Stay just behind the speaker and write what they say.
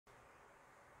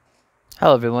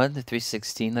Hello everyone, the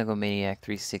 316 LEGO Maniac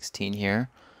 316 here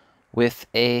with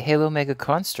a Halo Mega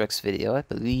Constructs video. I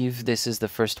believe this is the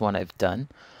first one I've done.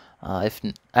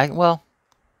 Well,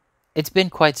 it's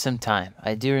been quite some time.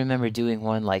 I do remember doing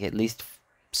one like at least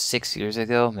 6 years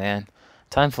ago. Man,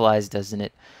 time flies, doesn't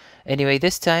it? Anyway,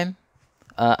 this time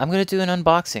I'm going to do an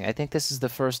unboxing. I think this is the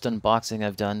first unboxing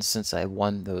I've done since I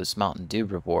won those Mountain Dew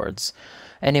rewards.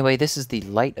 Anyway, this is the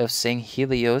Light of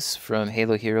Sanghelios from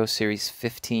Halo Hero Series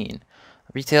 15.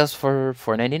 Retails for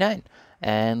 $4.99,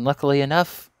 and luckily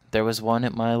enough, there was one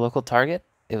at my local Target.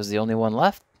 It was the only one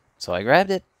left, so I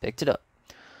grabbed it, picked it up.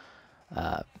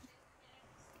 Let's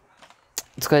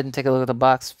go ahead and take a look at the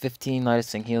box. 15 Light of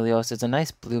Sanghelios. It's a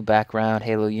nice blue background,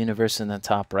 Halo universe in the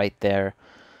top right there.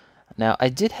 Now, I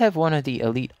did have one of the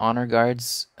Elite Honor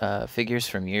Guards figures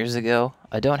from years ago.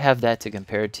 I don't have that to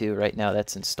compare to right now.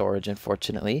 That's in storage,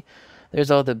 unfortunately.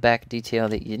 There's all the back detail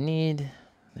that you need.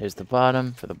 There's the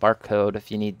bottom for the barcode if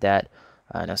you need that.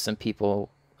 I know some people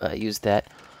use that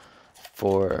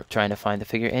for trying to find the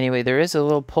figure. Anyway, there is a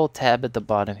little pull tab at the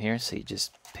bottom here, so you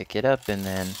just pick it up, and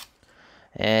then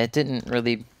it didn't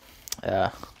really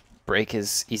break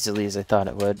as easily as I thought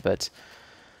it would, but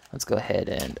let's go ahead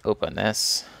and open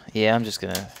this. Yeah, I'm just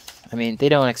gonna, I mean, they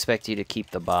don't expect you to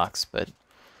keep the box, but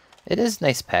it is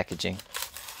nice packaging.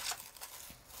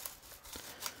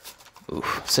 Ooh,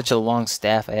 such a long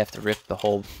staff, I have to rip the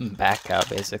whole back out,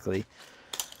 basically.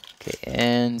 Okay,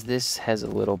 and this has a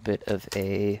little bit of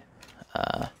a,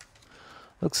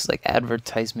 looks like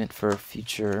advertisement for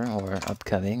future or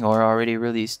upcoming or already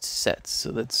released sets.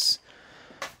 So let's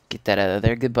get that out of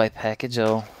there. Goodbye package,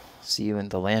 I'll see you in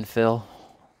the landfill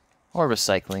or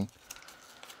recycling.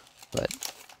 But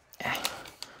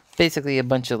basically a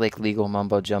bunch of like legal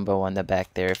mumbo jumbo on the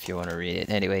back there if you want to read it.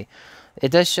 Anyway, it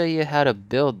does show you how to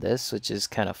build this, which is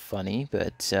kind of funny,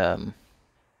 but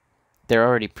they're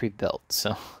already pre-built.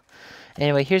 So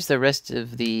anyway, here's the rest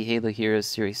of the Halo Heroes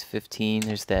Series 15.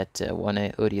 There's that one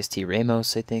ODST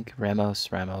Ramos, I think.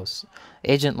 Ramos.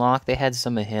 Agent Locke, they had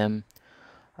some of him.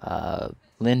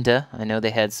 Linda, I know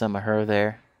they had some of her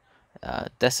there.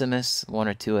 Decimus, one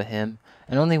or two of him.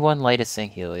 And only one Light of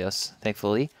Sanghelios,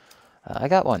 thankfully. I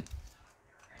got one.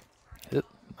 Oop,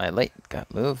 my light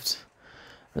got moved.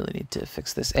 Really need to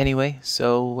fix this. Anyway,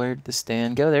 so where'd the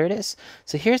stand go? There it is.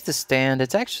 So here's the stand.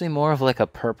 It's actually more of like a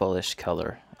purplish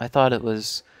color. I thought it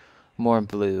was more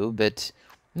blue, but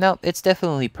no, it's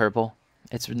definitely purple.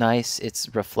 It's nice.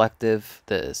 It's reflective.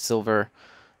 The silver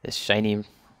is shiny.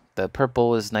 The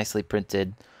purple is nicely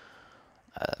printed.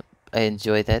 I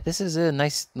enjoy that. This is a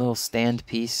nice little stand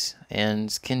piece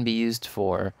and can be used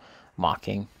for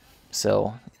mocking.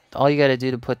 So all you got to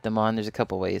do to put them on, there's a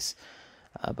couple ways.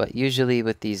 But usually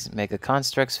with these Mega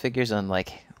Constructs figures,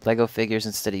 unlike Lego figures,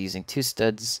 instead of using 2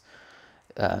 studs,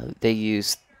 they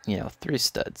use, 3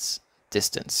 studs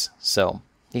distance. So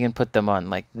you can put them on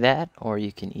like that, or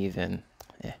you can even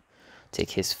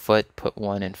take his foot, put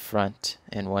one in front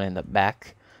and one in the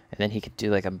back, and then he could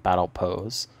do like a battle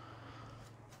pose.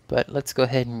 But let's go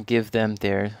ahead and give them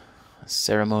their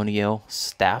ceremonial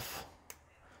staff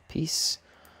piece.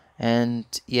 And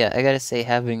yeah, I gotta say,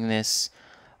 having this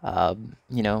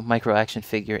micro action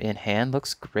figure in hand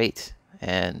looks great.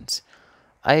 And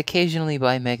I occasionally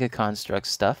buy Mega Construct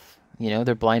stuff.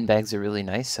 Their blind bags are really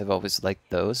nice. I've always liked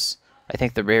those. I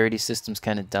think the rarity system's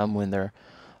kind of dumb when they're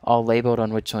all labeled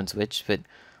on which one's which, but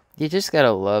you just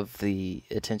gotta love the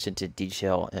attention to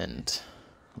detail and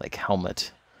like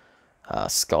helmet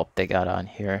sculpt they got on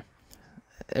here.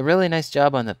 A really nice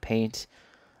job on the paint.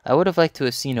 I would have liked to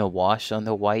have seen a wash on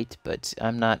the white, but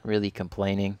I'm not really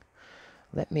complaining.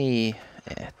 Let me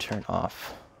turn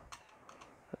off.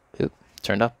 Oop,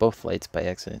 turned off both lights by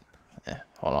accident.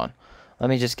 Hold on. Let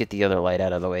me just get the other light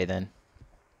out of the way then.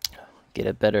 Get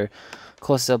a better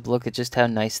close-up look at just how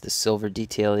nice the silver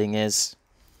detailing is.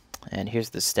 And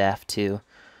here's the staff too.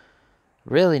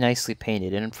 Really nicely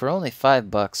painted. And for only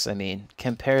 $5, I mean,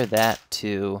 compare that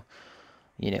to,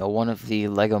 one of the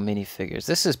Lego minifigures.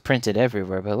 This is printed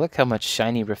everywhere, but look how much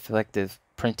shiny reflective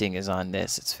printing is on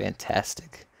this. It's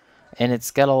fantastic. And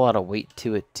it's got a lot of weight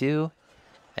to it too,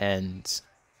 and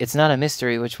it's not a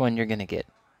mystery which one you're gonna get.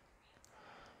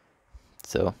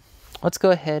 So let's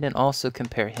go ahead and also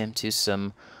compare him to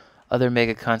some other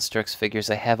Mega Constructs figures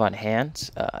I have on hand.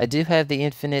 I do have the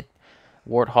Infinite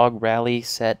Warthog Rally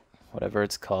set, whatever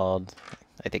it's called.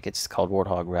 I think it's called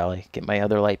Warthog Rally. Get my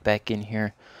other light back in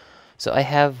here. So I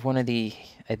have one of the,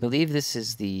 I believe this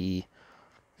is the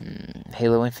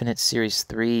Halo Infinite Series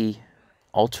 3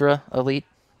 Ultra Elite,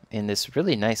 in this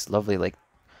really nice, lovely, like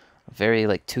very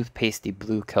like toothpastey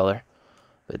blue color.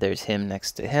 But there's him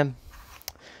next to him.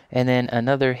 And then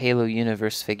another Halo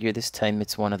Universe figure. This time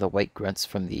it's one of the White Grunts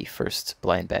from the first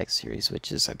blind bag series,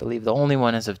 which is, I believe, the only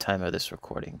one as of time of this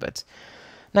recording. But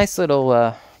nice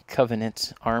little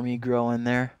Covenant army growing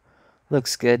there.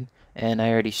 Looks good. And I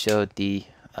already showed the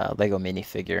Lego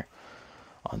minifigure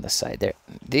on the side there.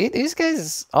 These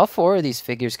guys, all four of these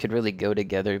figures could really go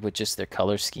together with just their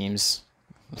color schemes.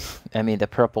 I mean, the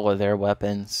purple are their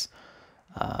weapons.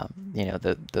 You know,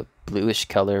 the bluish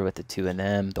color with the two of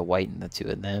them, the white and the two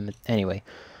of them. Anyway,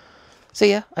 so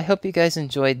yeah, I hope you guys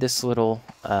enjoyed this little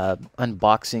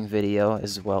unboxing video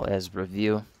as well as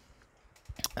review.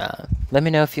 Let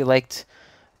me know if you liked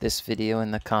this video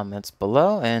in the comments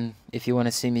below, and if you want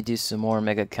to see me do some more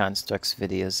Mega Construx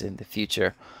videos in the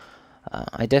future.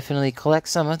 I definitely collect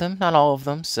some of them, not all of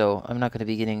them, so I'm not going to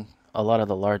be getting a lot of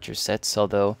the larger sets,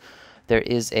 although there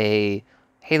is a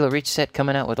Halo Reach set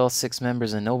coming out with all 6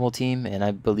 members of Noble Team, and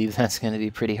I believe that's going to be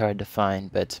pretty hard to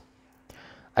find, but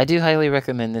I do highly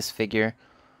recommend this figure.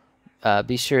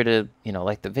 Be sure to,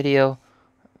 like the video,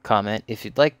 comment if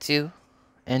you'd like to,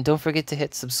 and don't forget to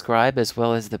hit subscribe as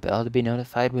well as the bell to be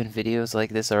notified when videos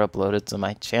like this are uploaded to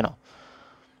my channel.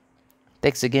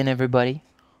 Thanks again, everybody,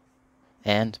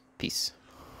 and peace.